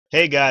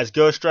Hey guys,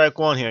 Ghost Strike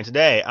 1 here, and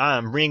today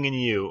I'm bringing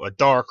you A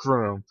Dark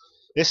Room.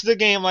 This is a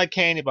game like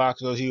Candy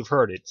Box, those you've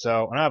heard it,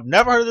 and I've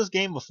never heard of this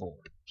game before,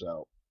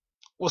 so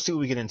we'll see what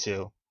we get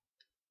into.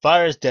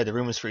 Fire is dead, the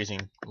room is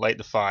freezing. Light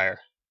the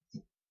fire.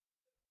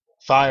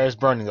 Fire is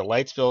burning, the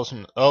light spills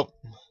from. Oh,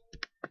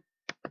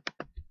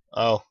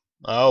 what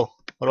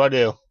do I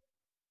do?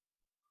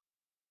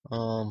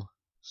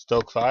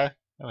 Stoke fire?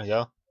 There we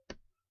go.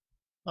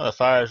 Oh, the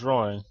fire is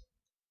roaring.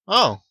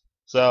 Oh,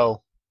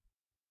 so,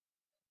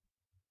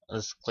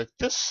 let's click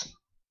this.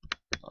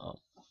 Oh,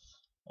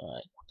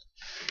 alright,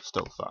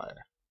 stoke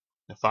fire.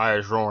 The fire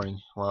is roaring,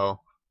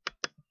 well,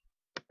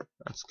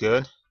 that's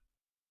good.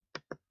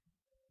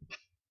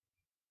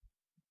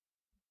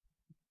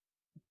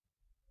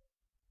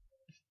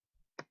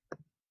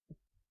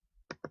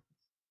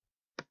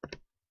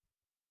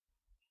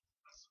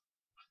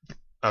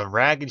 A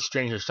ragged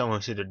stranger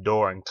stumbles through the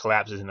door and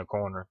collapses in the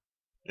corner.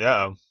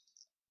 Yeah.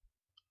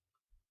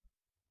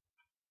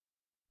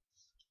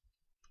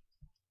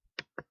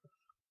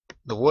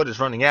 The wood is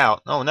running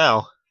out. Oh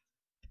no.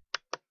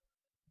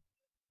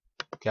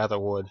 Gather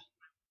wood.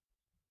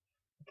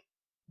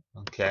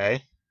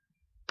 Okay.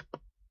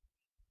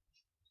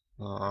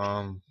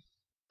 Alright.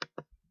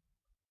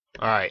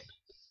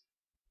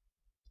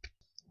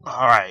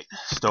 Alright.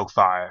 Stoke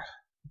fire.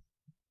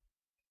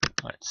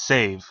 Alright,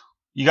 save.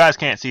 You guys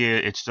can't see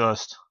it, it's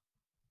just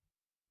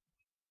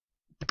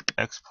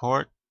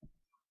export.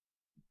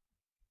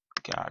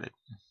 Got it.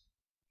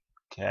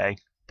 Okay.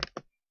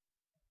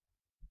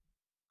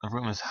 The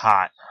room is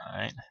hot,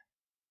 alright.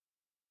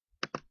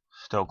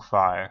 Stoke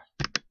fire.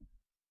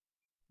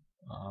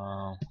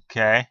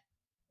 Okay.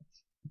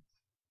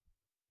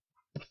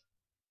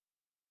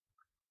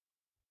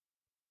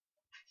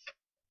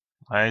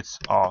 Lights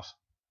off.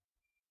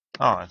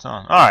 Oh, it's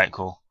on. Alright,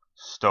 cool.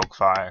 Stoke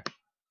fire.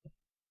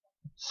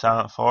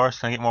 Silent forest.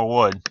 Can I get more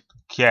wood?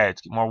 Okay,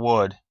 let's get more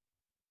wood.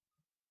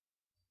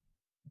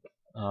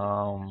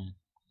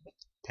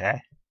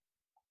 Okay.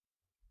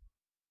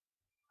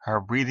 Her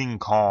breathing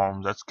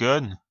calms. That's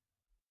good.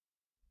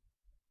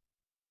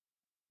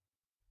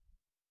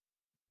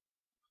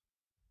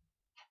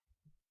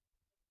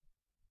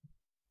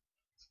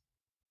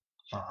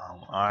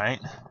 Alright.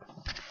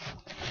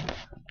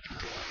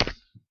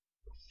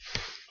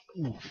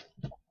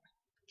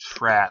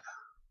 Trap.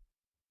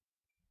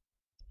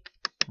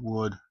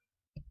 Wood.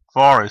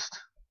 Forest.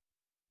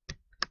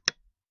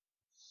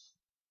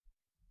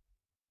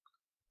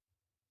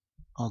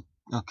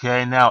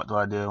 Okay, now what do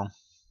I do?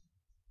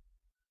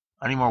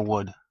 I need more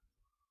wood.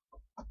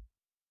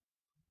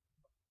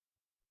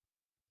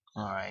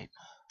 Alright.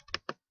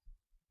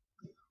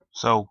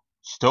 So,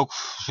 stoke.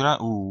 Should I?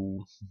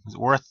 Ooh. Is it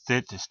worth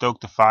it to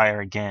stoke the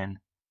fire again?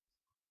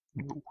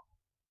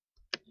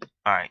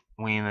 Alright,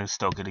 we need to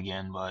stoke it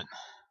again, but.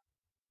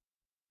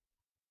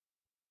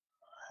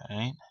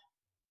 Alright.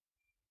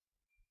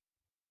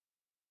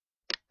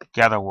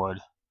 Gather wood.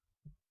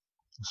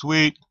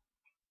 Sweet.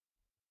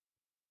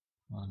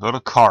 Go to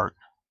cart.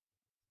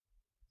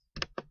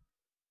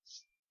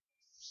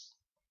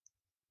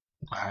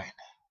 Alright.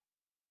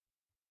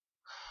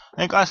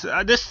 Hey guys,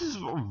 this is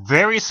a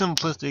very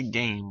simplistic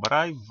game, but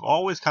I've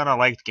always kind of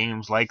liked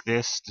games like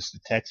this, just the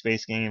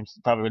text-based games.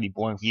 It's probably really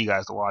boring for you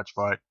guys to watch,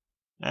 but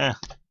eh.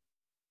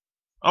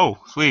 Oh,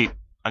 sweet!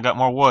 I got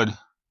more wood. Let's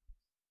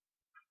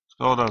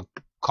go to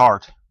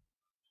cart.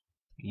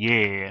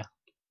 Yeah.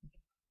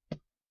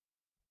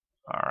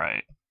 All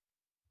right.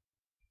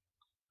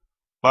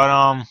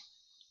 But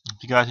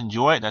if you guys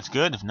enjoy it, that's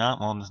good. If not,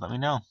 well, just let me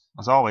know.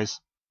 As always.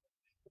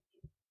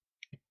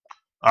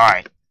 All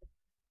right.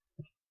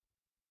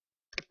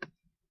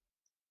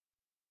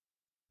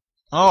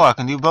 Oh, I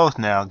can do both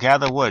now.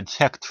 Gather wood,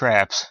 check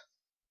traps.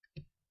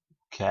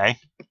 Okay.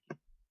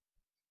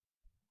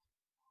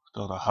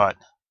 Build a hut.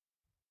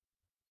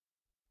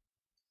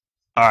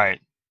 Alright.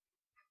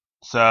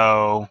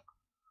 So,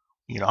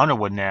 we get 100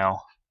 wood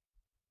now.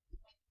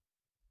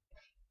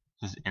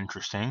 This is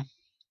interesting.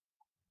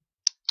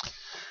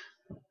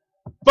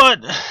 But,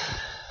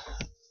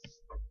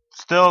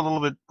 still a little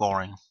bit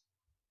boring.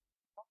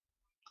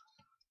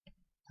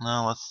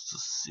 Now, let's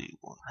just see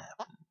what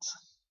happens.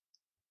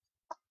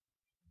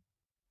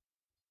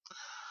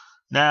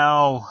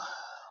 Now,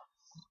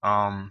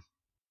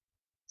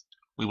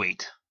 we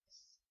wait.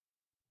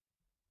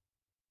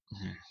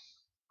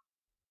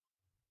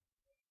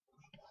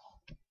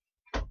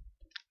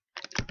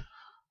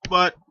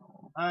 But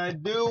I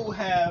do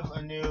have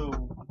a new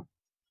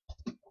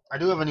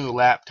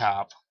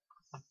laptop.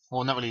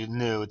 Well, not really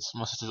new. It's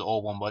my sister's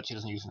old one, but she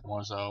doesn't use it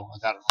anymore, so I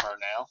got it from her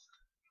now.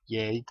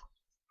 Yay!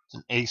 It's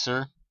an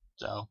Acer,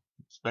 so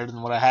it's better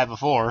than what I had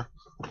before.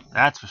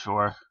 That's for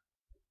sure.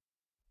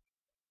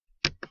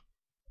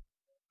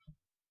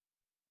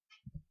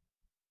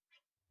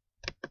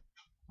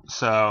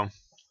 So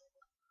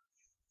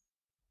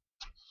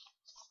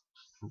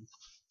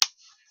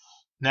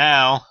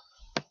now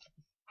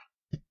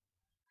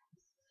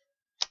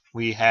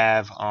we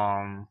have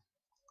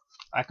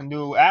I can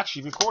do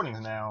actually recordings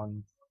now,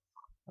 and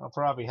that'll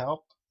probably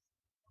help.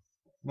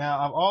 Now,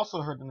 I've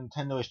also heard that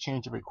Nintendo has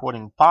changed the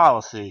recording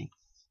policy,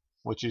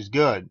 which is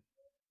good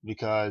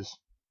because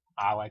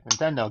I like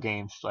Nintendo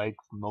games, like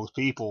most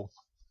people.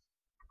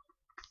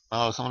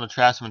 Oh, some of the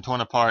traps have been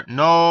torn apart.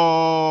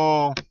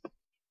 No,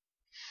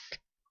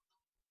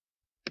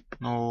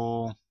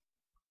 no.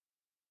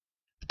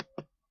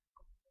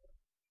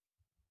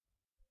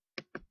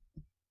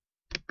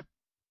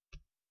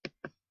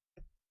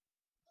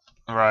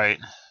 Right.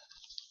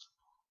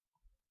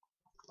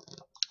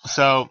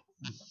 So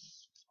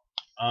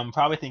I'm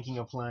probably thinking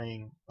of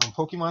playing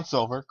Pokemon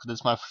Silver because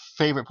it's my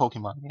favorite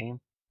Pokemon game.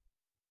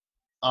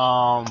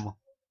 Um,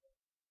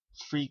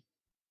 free.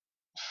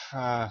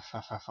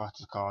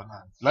 What's it called?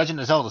 Legend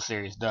of Zelda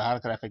series. How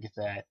could I forget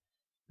that?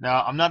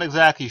 Now I'm not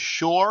exactly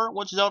sure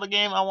which Zelda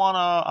game I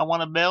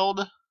wanna build.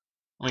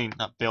 I mean,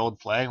 not build,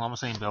 play. Why am I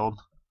saying build?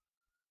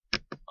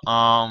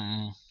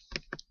 Um,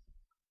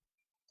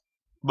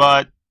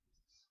 but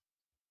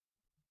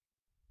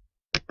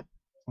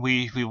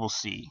we will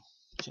see.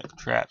 Check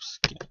traps.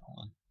 Get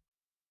one.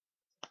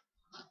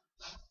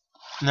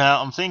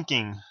 Now I'm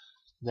thinking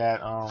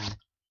that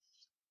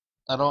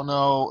I don't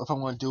know if I'm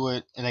going to do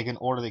it in like an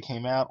order that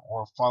came out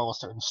or follow a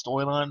certain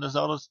storyline in the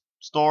Zelda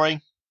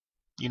story.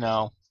 You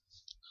know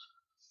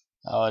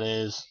how it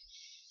is.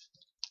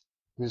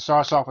 It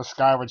starts off with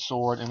Skyward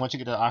Sword, and once you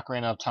get to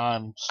Ocarina of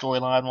Time,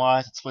 storyline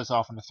wise, it splits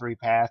off into 3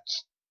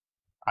 paths.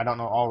 I don't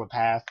know all the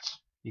paths.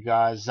 You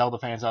guys, Zelda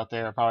fans out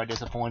there, are probably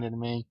disappointed in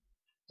me.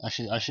 I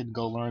should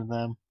go learn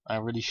them. I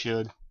really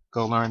should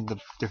go learn the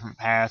different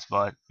paths,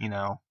 but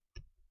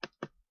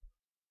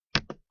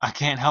I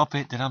can't help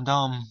it that I'm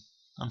dumb.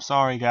 I'm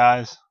sorry,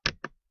 guys.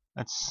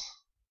 That's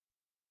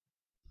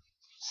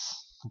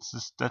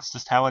that's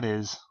just how it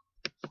is.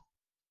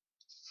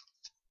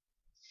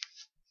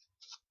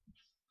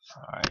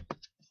 All right.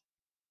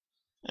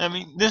 I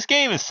mean, this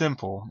game is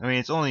simple. I mean,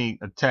 it's only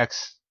a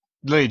text,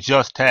 really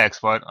just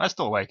text, but I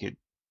still like it.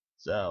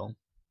 So,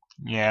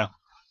 yeah,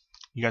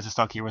 you guys are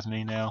stuck here with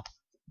me now.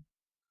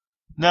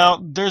 Now,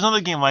 there's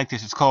another game like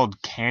this. It's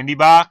called Candy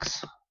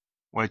Box,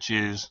 which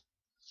is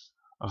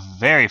a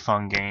very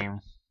fun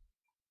game.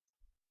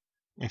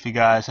 If you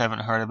guys haven't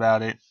heard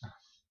about it,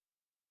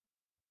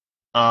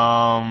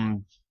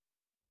 um,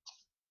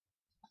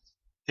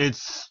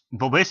 it's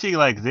basically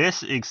like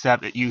this,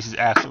 except it uses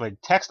actual like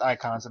text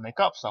icons to make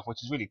up stuff,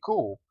 which is really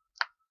cool.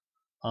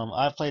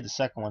 I played the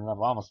second one and I've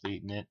almost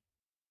beaten it,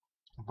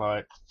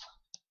 but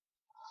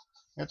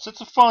it's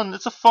a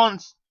fun,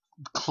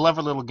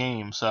 clever little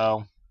game.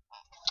 So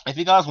if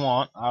you guys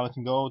want, I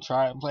can go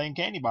try it and play in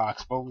Candy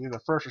Box, but either the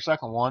first or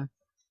second one.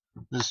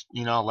 Just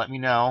let me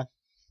know,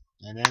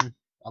 and then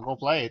I'll go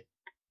play it.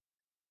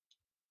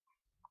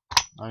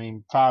 I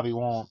mean, probably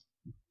won't.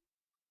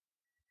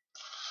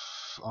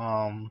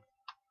 Um,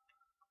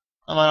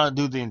 I might not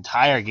do the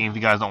entire game if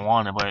you guys don't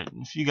want it, but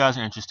if you guys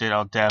are interested,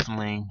 I'll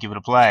definitely give it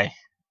a play.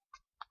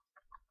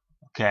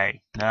 Okay,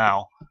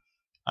 now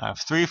I have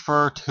 3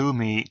 fur, 2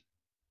 meat.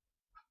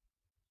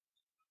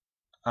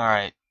 All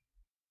right.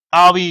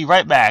 I'll be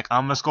right back.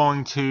 I'm just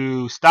going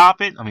to stop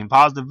it. I mean,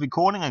 pause the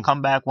recording and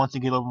come back once I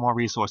get a little more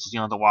resources,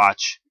 to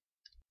watch.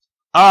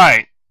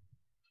 Alright,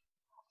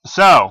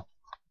 so,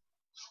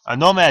 a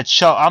nomad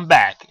show. I'm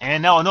back,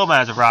 and now a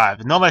nomad has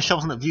arrived. A nomad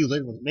shows in the view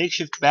laden with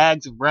makeshift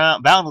bags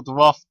bound with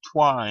rough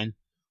twine.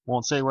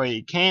 Won't say where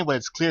he came, but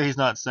it's clear he's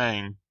not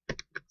saying.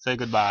 Say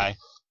goodbye.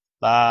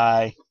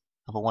 Bye.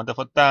 Have a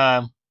wonderful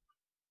time.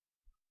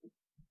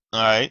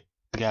 Alright,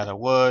 gather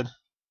wood.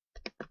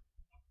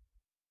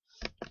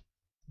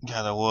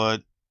 Gather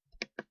wood.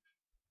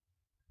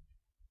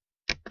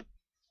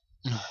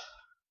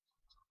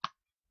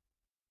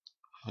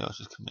 Who else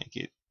can make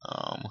it?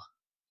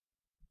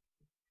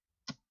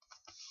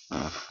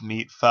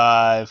 Meat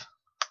 5.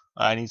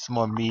 I need some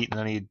more meat, and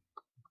I need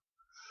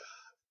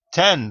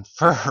 10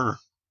 fur.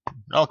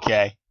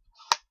 Okay.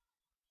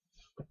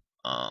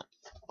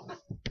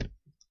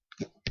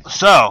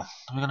 So,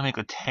 we're gonna make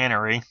a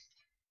tannery.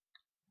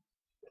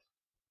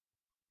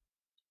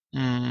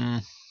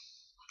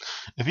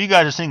 If you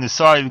guys are seeing the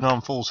sorry we've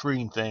gone full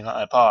screen thing,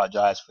 I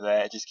apologize for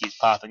that. It just keeps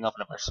popping up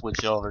whenever I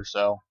switch over,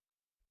 so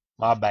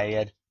my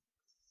bad.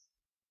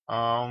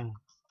 Um.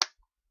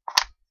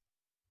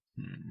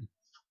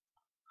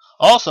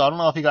 Also, I don't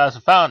know if you guys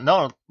have found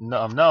no,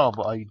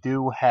 but I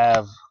do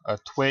have a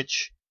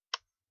Twitch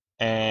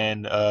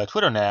and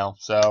Twitter now,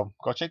 so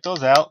go check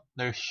those out.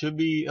 There should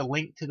be a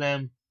link to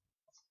them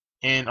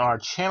in our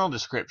channel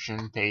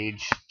description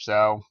page,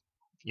 so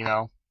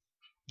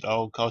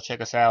go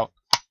check us out.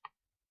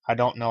 I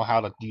don't know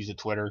how to use a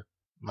Twitter.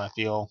 I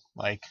feel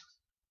like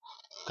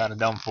kind of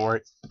dumb for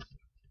it,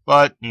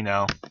 but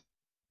that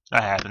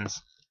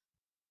happens.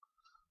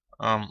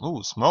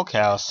 Ooh,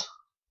 smokehouse.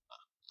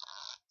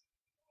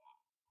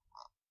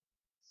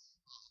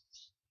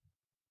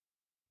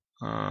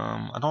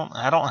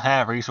 I don't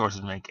have resources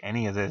to make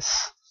any of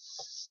this.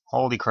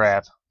 Holy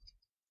crap.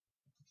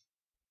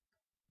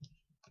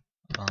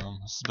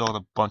 Let's build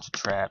a bunch of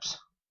traps.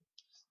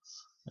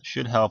 That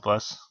should help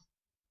us.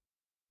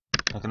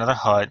 Make another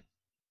hut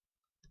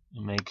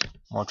and make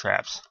more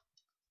traps.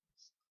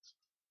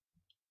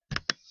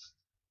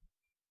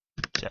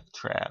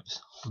 traps.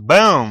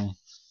 Boom.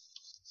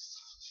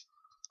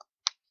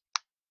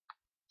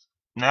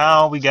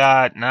 Now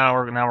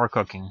we're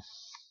cooking.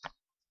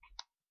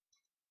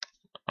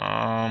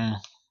 So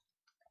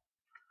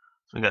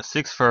we got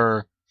 6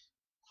 fur,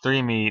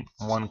 3 meat,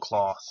 1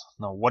 cloth.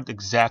 Now what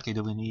exactly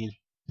do we need?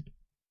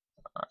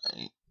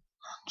 Alright.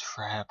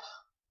 Trap.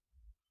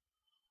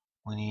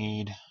 We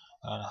need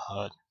a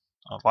hut.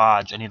 A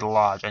lodge. I need a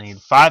lodge. I need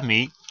 5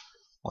 meat,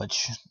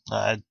 which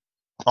I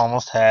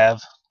almost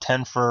have.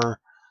 10 fur,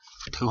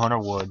 200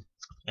 wood.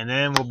 And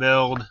then we'll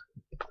build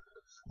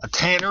a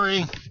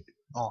tannery.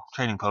 Oh,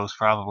 trading post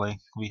probably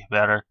would be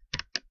better.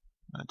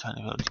 I'm trying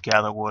to build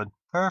gather wood.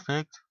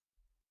 Perfect.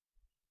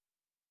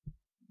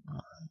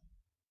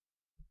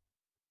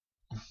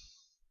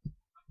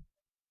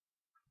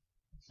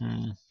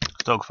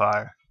 Stoke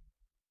fire.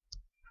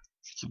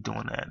 Keep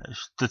doing that.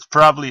 It's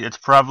probably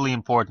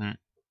important.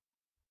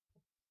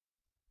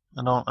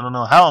 I don't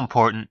know how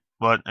important,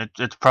 but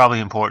it's probably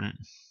important.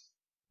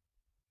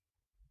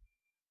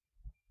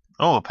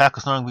 Oh, a pack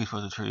of snoring bees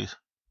for the trees.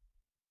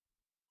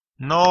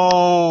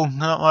 No,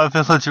 not my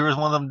villagers.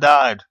 One of them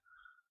died.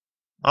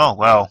 Oh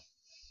well.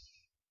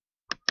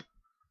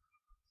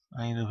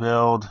 I need to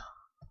build.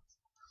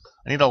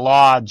 I need a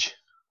lodge.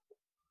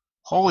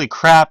 Holy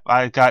crap!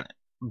 I got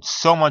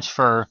so much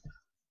fur.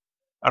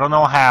 I don't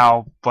know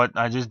how, but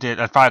I just did.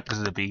 That's probably because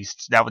of the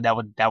beasts. That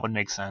would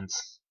make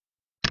sense.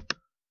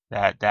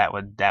 That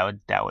would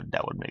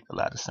make a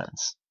lot of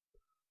sense.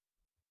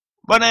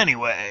 But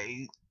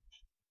anyway,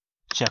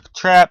 check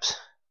traps.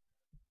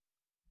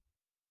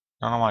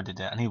 I don't know why I did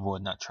that. I need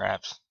wood, not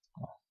traps.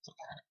 Oh, it's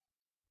okay.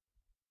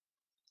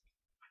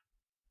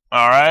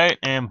 Alright,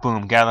 and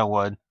boom, gather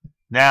wood.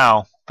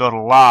 Now, build a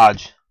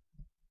lodge.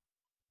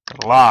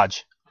 Build a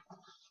lodge.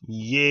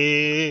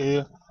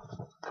 Yeah.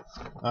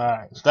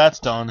 Alright, so that's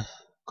done.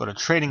 Go to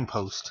trading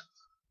post.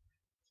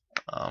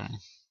 I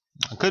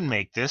could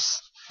make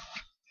this.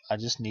 I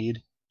just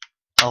need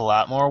a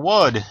lot more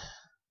wood.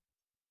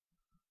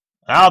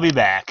 I'll be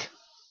back.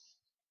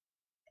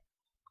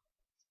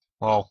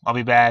 Well, I'll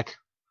be back.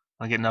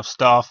 I'll get enough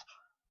stuff,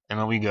 and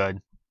we'll be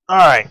good.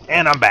 Alright,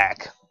 and I'm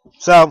back.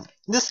 So,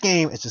 this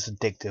game is just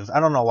addictive. I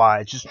don't know why.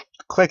 It's just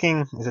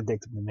clicking is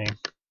addictive to me.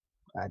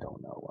 I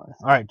don't know why.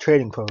 Alright,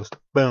 trading post.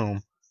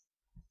 Boom.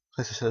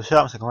 Place to the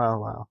shop, stick around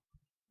a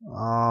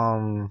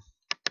while.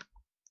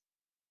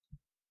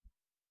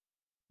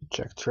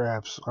 Check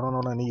traps. I don't know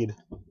what I need.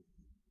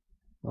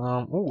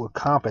 Ooh, a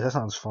compass. That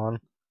sounds fun.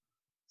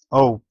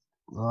 Oh,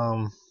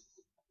 well,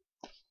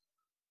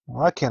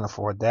 I can't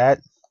afford that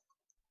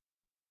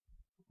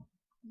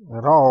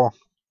at all.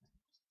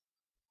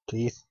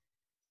 Teeth.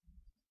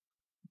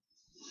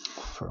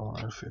 For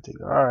 150.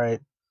 Alright.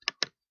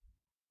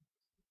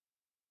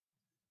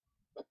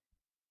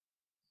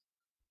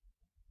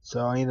 So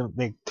I need to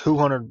make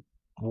 200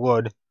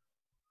 wood.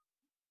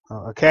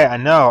 Okay, I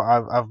know.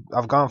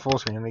 I've gone full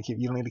screen.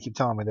 You don't need to keep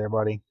telling me there,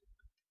 buddy.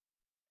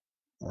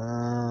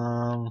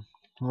 We're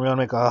gonna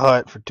make a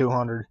hut for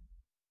 200.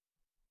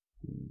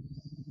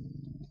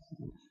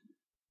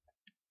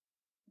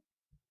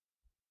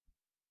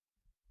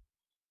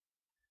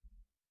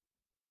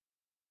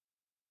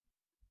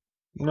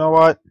 You know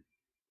what?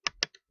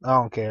 I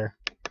don't care.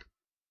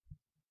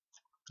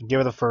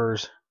 Give her the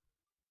furs.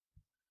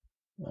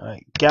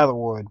 Alright, gather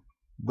wood.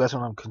 That's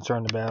what I'm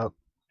concerned about.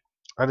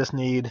 I just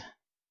need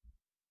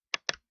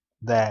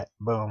that.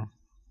 Boom.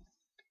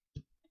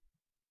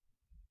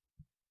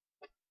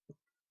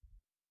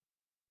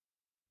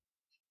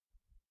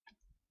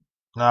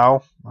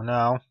 No.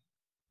 No.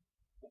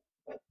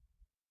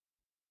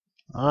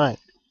 Alright.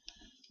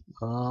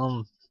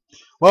 Well,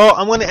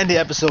 I'm going to end the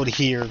episode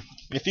here.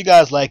 If you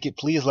guys like it,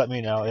 please let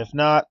me know. If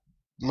not,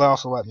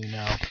 also let me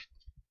know.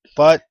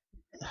 But,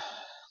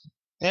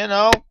 you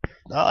know,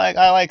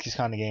 I like these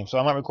kind of games, so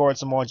I might record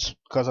some more just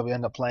because I'll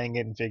end up playing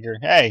it and figure,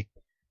 hey,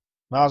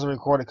 might as well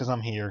record it because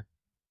I'm here.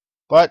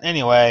 But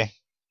anyway,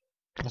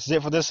 this is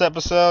it for this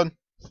episode.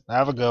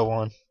 Have a good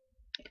one.